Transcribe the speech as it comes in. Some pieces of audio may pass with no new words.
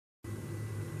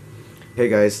Hey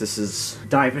guys, this is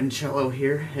Divincello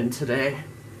here, and today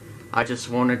I just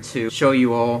wanted to show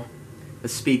you all a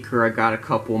speaker I got a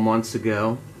couple months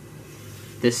ago.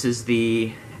 This is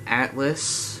the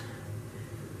Atlas.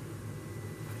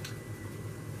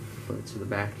 Put it to the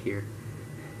back here.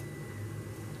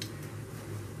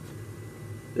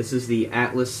 This is the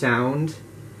Atlas Sound,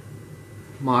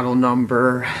 model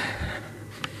number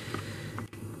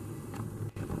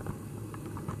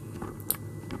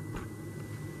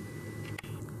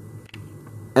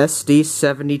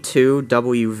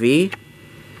SD72WV,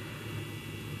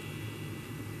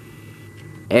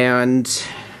 and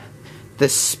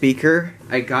this speaker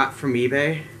I got from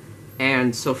eBay,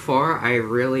 and so far I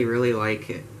really like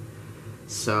it.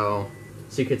 So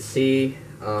you could see,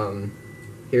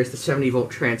 here's the 70-volt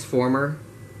transformer.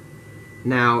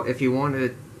 Now, if you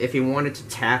wanted to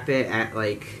tap it at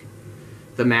like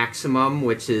the maximum,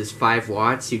 which is 5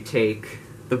 watts, you take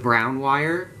the brown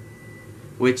wire,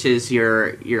 which is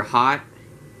your hot,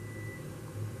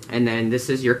 and then this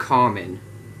is your common.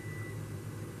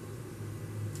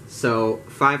 So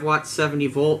 5 watts, 70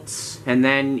 volts, and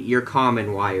then your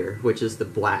common wire, which is the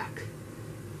black.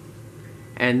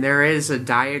 And there is a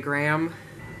diagram.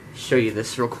 Show you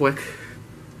this real quick.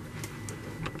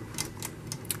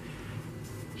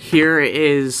 Here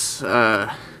is the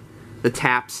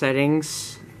tap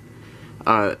settings.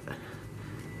 The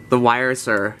wires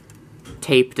are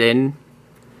taped in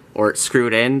or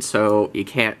screwed in, so you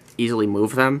can't easily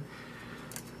move them.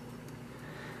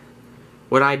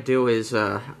 What I do is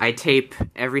I tape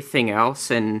everything else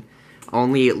and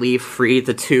only leave free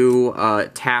the 2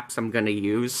 taps I'm going to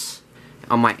use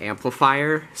on my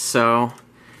amplifier. So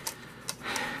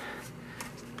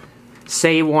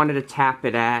say you wanted to tap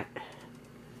it at,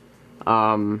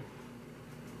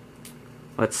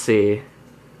 let's see,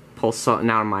 pull something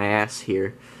out of my ass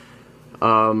here.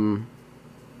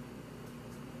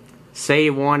 Say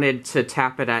you wanted to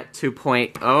tap it at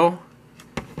 2.0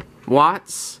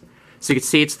 watts. So you can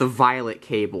see it's the violet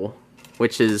cable,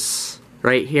 which is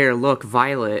right here. Look,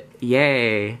 violet,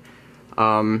 yay.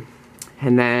 And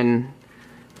then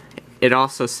it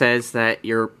also says that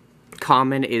your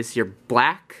common is your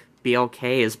black,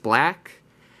 BLK is black.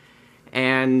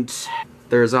 And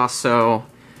there's also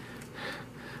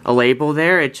a label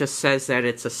there. It just says that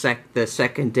it's the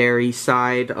secondary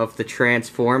side of the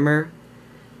transformer.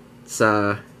 It's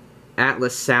a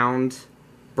Atlas Sound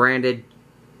branded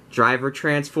driver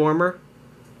transformer.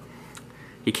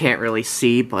 You can't really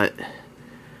see, but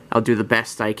I'll do the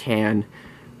best I can.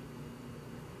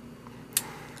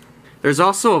 There's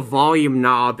also a volume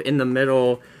knob in the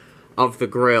middle of the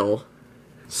grill.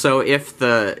 So if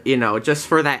just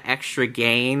for that extra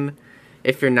gain,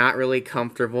 if you're not really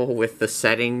comfortable with the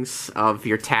settings of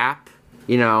your tap,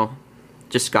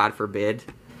 just God forbid,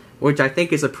 which I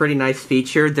think is a pretty nice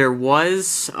feature. There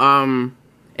was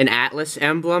an Atlas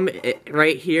emblem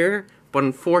right here, but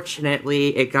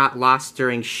unfortunately it got lost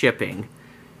during shipping,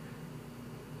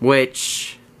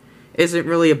 which isn't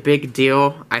really a big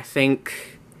deal. I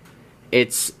think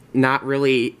it's not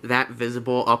really that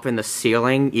visible up in the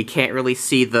ceiling. You can't really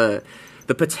see the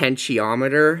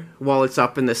potentiometer while it's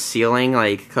up in the ceiling.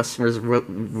 Like, customers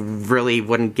really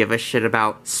wouldn't give a shit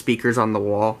about speakers on the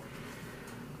wall.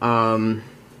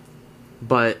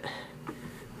 But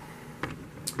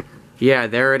yeah,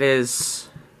 there it is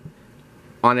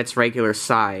on its regular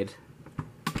side.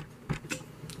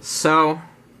 So,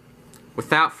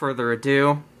 without further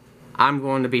ado, I'm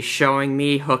going to be showing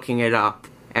me hooking it up,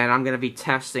 and I'm going to be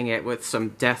testing it with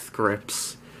some death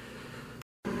grips.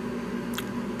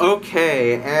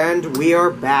 Okay, and we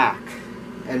are back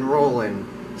and rolling.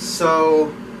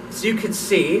 So, as you can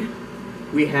see,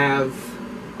 we have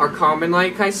our common,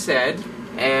 like I said,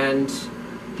 and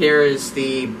here is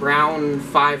the brown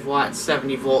 5 watt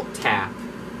 70 volt tap.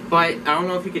 But I don't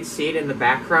know if you can see it in the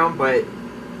background, but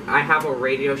I have a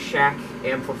Radio Shack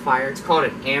amplifier. It's called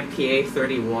an Ampia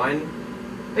 31.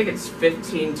 I think it's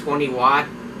 15-20 watt.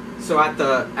 So at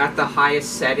the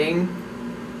highest setting,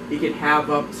 you can have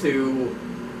up to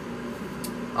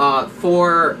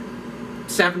 4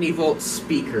 70 volt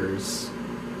speakers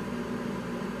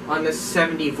on the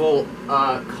 70 volt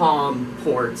COM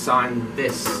ports on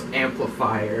this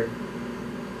amplifier.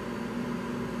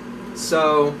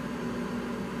 So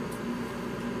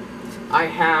I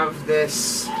have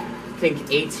this, I think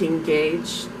 18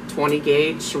 gauge, 20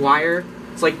 gauge wire.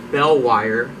 It's like bell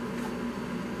wire.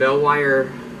 Bell wire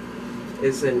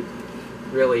isn't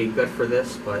really good for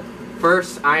this, but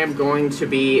first I am going to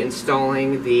be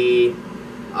installing the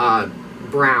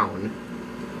brown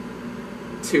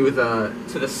to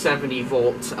the 70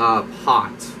 volt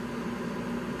hot.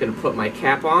 I'm gonna put my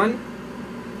cap on,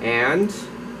 and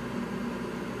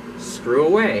screw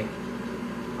away.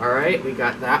 Alright, we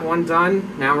got that one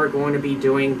done. Now we're going to be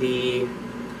doing the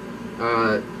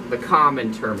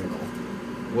common terminal,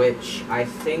 which I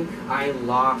think I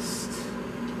lost.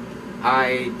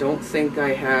 I don't think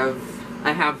I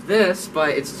have this, but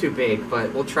it's too big,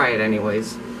 but we'll try it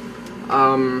anyways.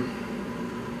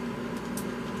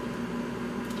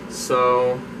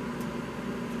 So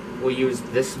we'll use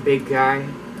this big guy.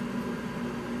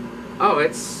 Oh,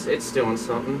 it's doing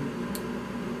something.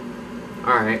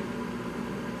 Alright.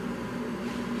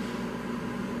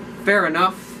 Fair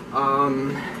enough.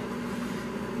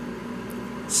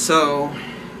 So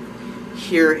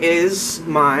here is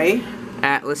my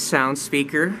Atlas sound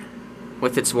speaker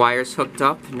with its wires hooked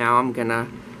up. Now I'm gonna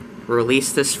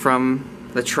release this from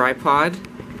the tripod.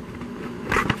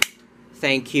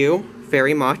 Thank you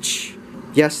very much.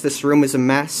 Yes, this room is a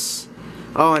mess.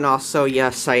 Oh, and also,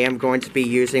 yes, I am going to be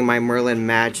using my Merlin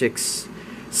Magic's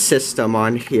system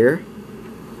on here.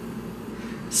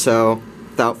 So,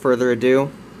 without further ado,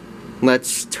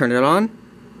 let's turn it on.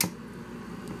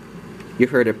 You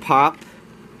heard it pop.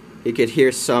 You could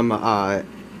hear some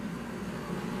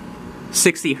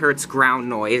 60 hertz ground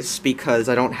noise because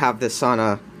I don't have this on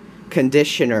a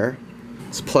conditioner.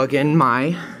 Let's plug in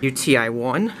my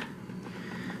UTI-1.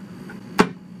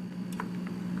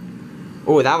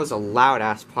 Oh, that was a loud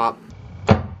ass pop.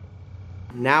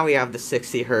 Now we have the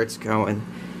 60 hertz going.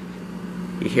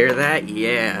 You hear that?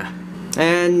 Yeah.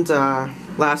 And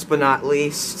last but not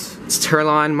least, let's turn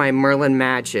on my Merlin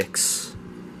Magics.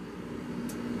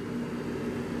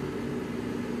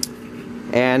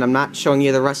 And I'm not showing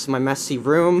you the rest of my messy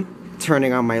room.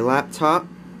 Turning on my laptop.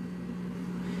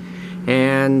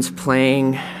 And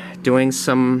doing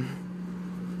some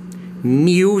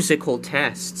musical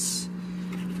tests.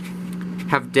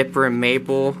 Have Dipper and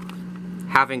Mabel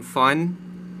having fun.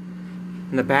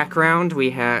 In the background,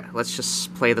 let's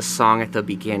just play the song at the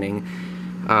beginning.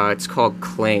 It's called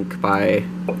Clink by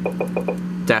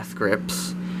Death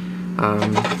Grips.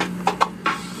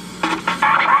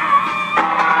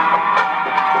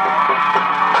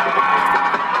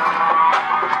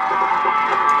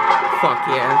 Fuck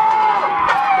yeah.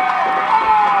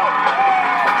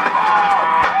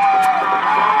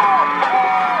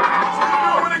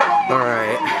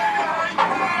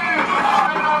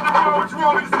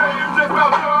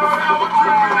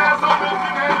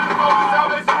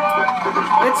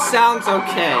 It sounds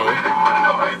okay.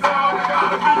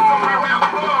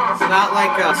 It's not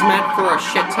like it's meant for a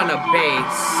shit ton of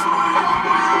bass.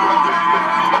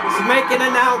 Let's make an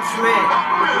announcement.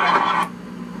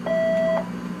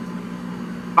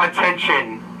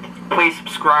 Attention, please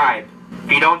subscribe.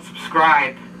 If you don't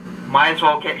subscribe, might as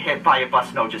well get hit by a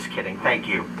bus. No, just kidding. Thank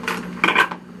you.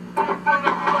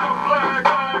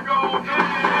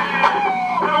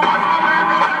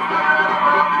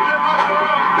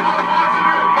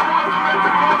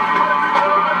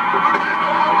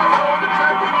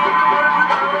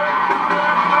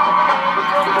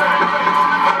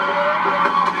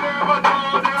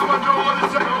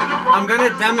 I'm gonna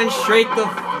demonstrate the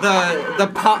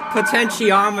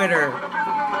potentiometer.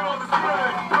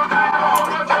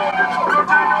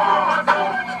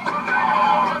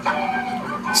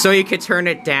 So you could turn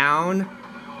it down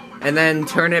and then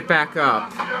turn it back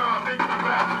up.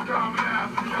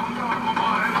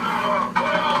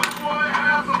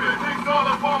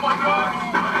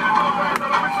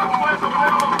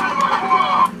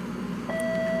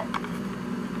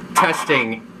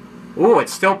 Testing. Ooh,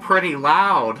 it's still pretty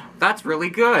loud. That's really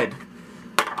good.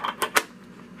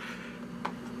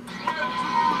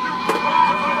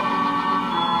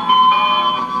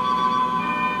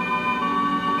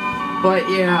 But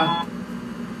yeah,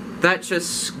 that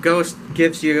just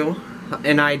gives you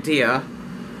an idea.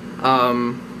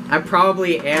 I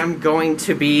probably am going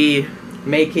to be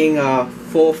making a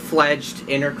full-fledged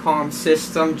intercom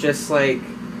system, just like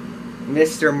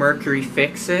Mr. Mercury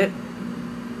Fix-It.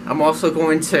 I'm also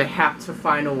going to have to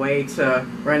find a way to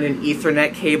run an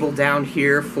Ethernet cable down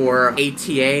here for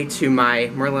ATA to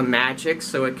my Merlin Magic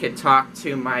so it could talk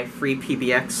to my free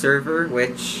PBX server,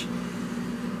 which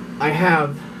I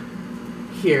have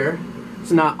here.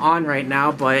 It's not on right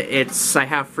now, but I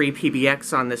have free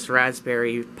PBX on this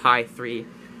Raspberry Pi 3.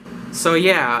 So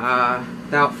yeah,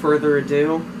 without further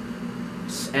ado,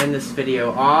 let's end this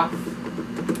video off.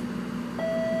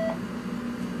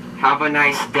 Have a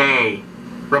nice day.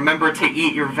 Remember to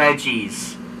eat your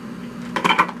veggies.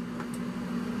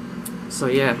 So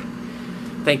yeah,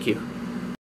 thank you.